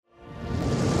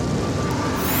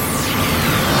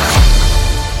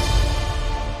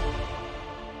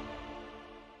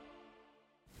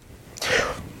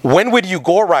When would you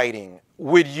go riding?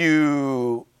 Would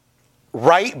you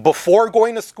write before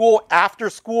going to school, after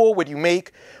school? Would you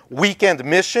make weekend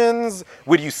missions?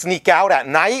 Would you sneak out at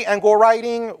night and go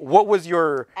riding? What was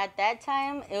your... At that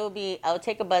time, it would be I would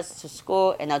take a bus to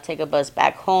school and I'll take a bus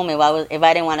back home if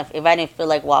I didn't feel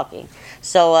like walking.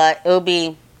 So it would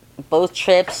be both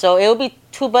trips. So it would be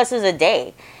 2 buses a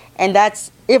day, and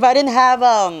that's if I didn't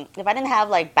have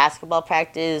like basketball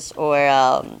practice or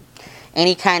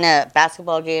any kind of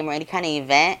basketball game or any kind of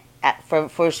event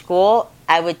for school.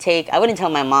 I wouldn't tell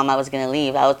my mom I was gonna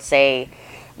leave. I would say,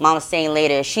 "Mom, I'm staying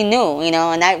later." She knew,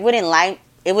 and I wouldn't lie.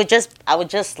 I would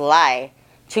just lie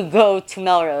to go to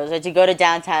Melrose or to go to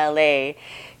downtown LA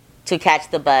to catch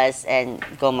the bus and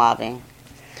go mobbing.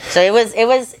 So it was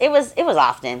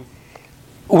often.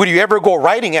 Would you ever go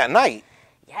riding at night?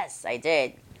 Yes, I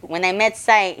did. When I met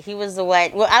Sight, he was the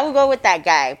one. Well, I would go with that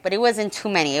guy, but it wasn't too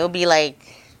many. It would be like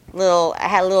I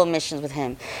had little missions with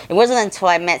him. It wasn't until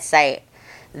I met Sight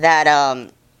that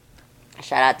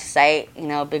shout out to Sight,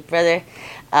 big brother.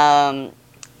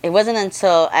 It wasn't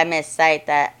until I met Sight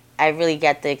that I really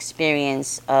got the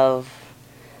experience of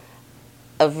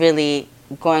really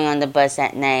going on the bus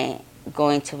at night,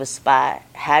 going to a spot,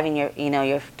 having your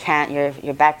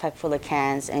backpack full of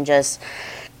cans, and just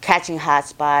catching hot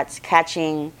spots,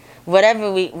 catching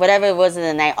whatever it was in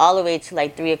the night, all the way to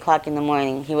like 3 o'clock in the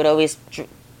morning. He would always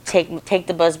take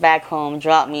the bus back home,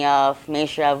 drop me off, make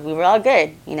sure we were all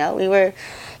good.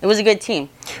 It was a good team.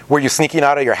 Were you sneaking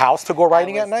out of your house to go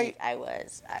riding at night? I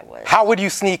was. How would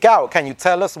you sneak out? Can you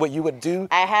tell us what you would do?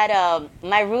 I had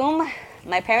my room.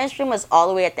 My parents' room was all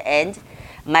the way at the end.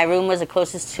 My room was the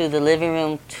closest to the living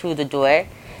room to the door.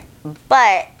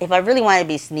 But if I really wanted to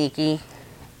be sneaky,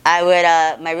 I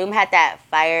would. My room had that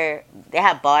fire. They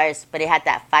had bars, but it had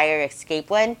that fire escape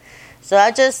one. So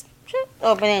I just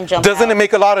open it and jump. Doesn't out. it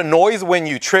make a lot of noise when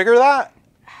you trigger that?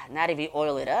 Not if you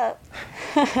oil it up.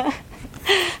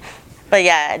 But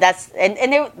yeah,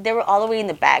 and they were all the way in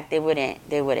the back. They wouldn't.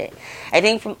 I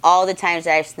think from all the times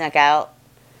that I've snuck out,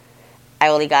 I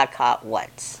only got caught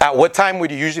once. At what time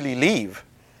would you usually leave?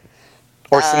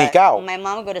 Or sneak out? My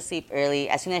mom would go to sleep early.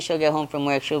 As soon as she'll get home from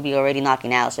work, she'll be already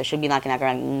knocking out. So she'll be knocking out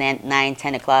around 9,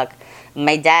 10 o'clock.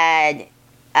 My dad,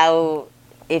 he'll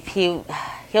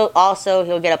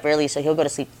get up early, so he'll go to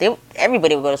sleep.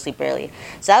 Everybody would go to sleep early.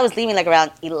 So I was leaving like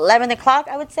around 11 o'clock,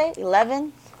 I would say,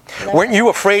 11. Weren't you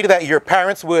afraid that your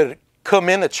parents would come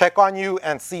in to check on you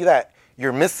and see that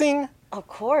you're missing? Of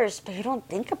course, but you don't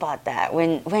think about that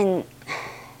when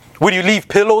Would you leave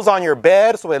pillows on your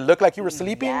bed so it looked like you were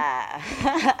sleeping? Yeah,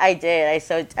 I did.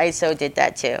 I so did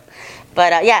that too.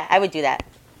 But yeah, I would do that.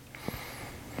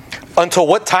 Until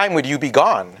what time would you be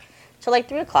gone? So like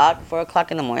 3 o'clock, 4 o'clock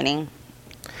in the morning.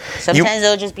 Sometimes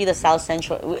it'll just be the South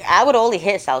Central. I would only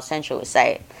hit South Central with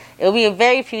Sight. It will be a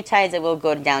very few times that we'll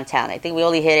go to downtown. I think we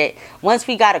only hit it once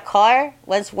we got a car.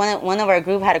 Once one of our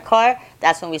group had a car,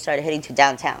 that's when we started hitting to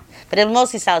downtown. But it was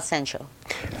mostly South Central.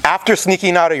 After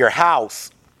sneaking out of your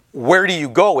house, where do you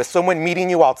go? Is someone meeting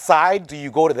you outside? Do you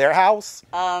go to their house?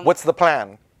 What's the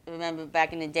plan? Remember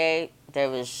back in the day, there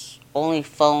was only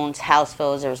phones, house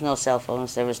phones. There was no cell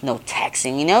phones. There was no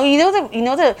texting.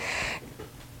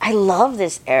 I love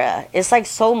this era. It's like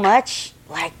so much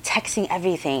like texting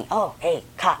everything. Oh, hey,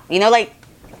 cop. We take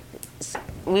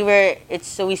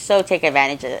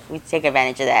advantage of it. We take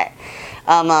advantage of that.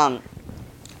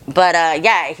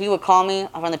 Yeah, he would call me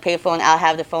on the payphone. I'll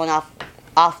have the phone off,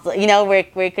 where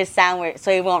it could sound so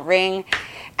it won't ring.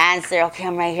 Answer, okay,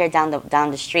 I'm right here down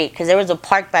the street, because there was a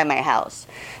park by my house.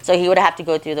 So he would have to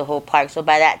go through the whole park. So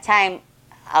by that time,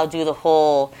 I'll do the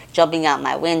whole jumping out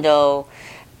my window.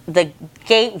 The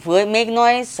gate would make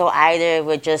noise, so either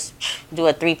would just do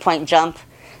a 3-point jump,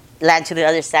 land to the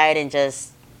other side, and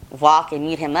just walk and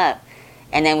meet him up.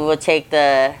 And then we'll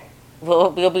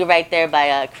be right there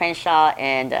by Crenshaw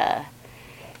and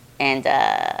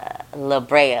La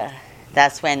Brea.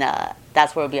 That's where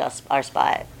will be our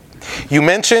spot. You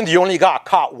mentioned you only got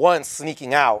caught once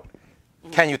sneaking out.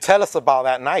 Mm-hmm. Can you tell us about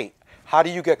that night? How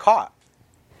do you get caught?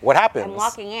 What happens? I'm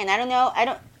walking in. I don't know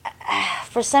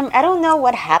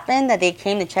what happened that they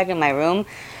came to check in my room.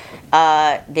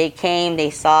 They came, they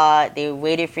saw, they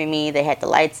waited for me, they had the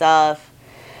lights off.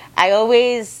 I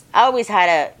always had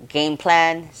a game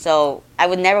plan, so I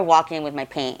would never walk in with my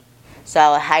paint. So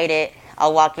I would hide it,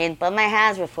 I'll walk in, but my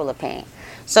hands were full of paint.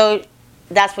 So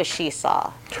that's what she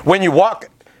saw. When you walk...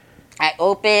 I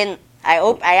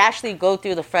actually go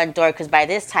through the front door, because by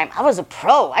this time, I was a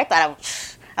pro. I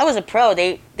thought I was a pro.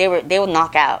 They would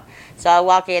knock out. So I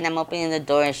walk in, I'm opening the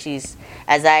door, and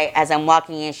as I'm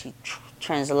walking in, she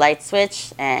turns the light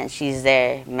switch, and she's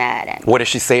there mad at me. What does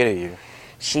she say to you?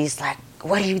 She's like,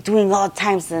 what are you doing all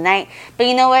times of the night? But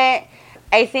you know what?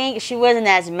 I think she wasn't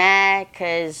as mad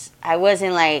because I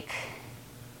wasn't like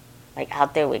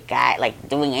out there with guys, like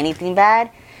doing anything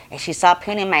bad. And she saw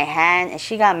pain in my hand, and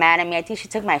she got mad at me. I think she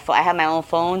took my phone. I had my own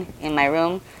phone in my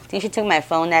room. I think she took my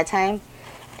phone that time,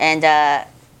 and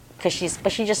but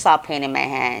she just saw pain in my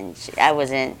hand. I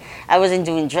wasn't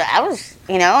doing drugs. I was,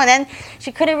 and then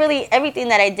she couldn't really, everything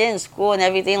that I did in school and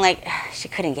everything, like, she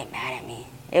couldn't get mad at me.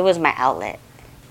 It was my outlet.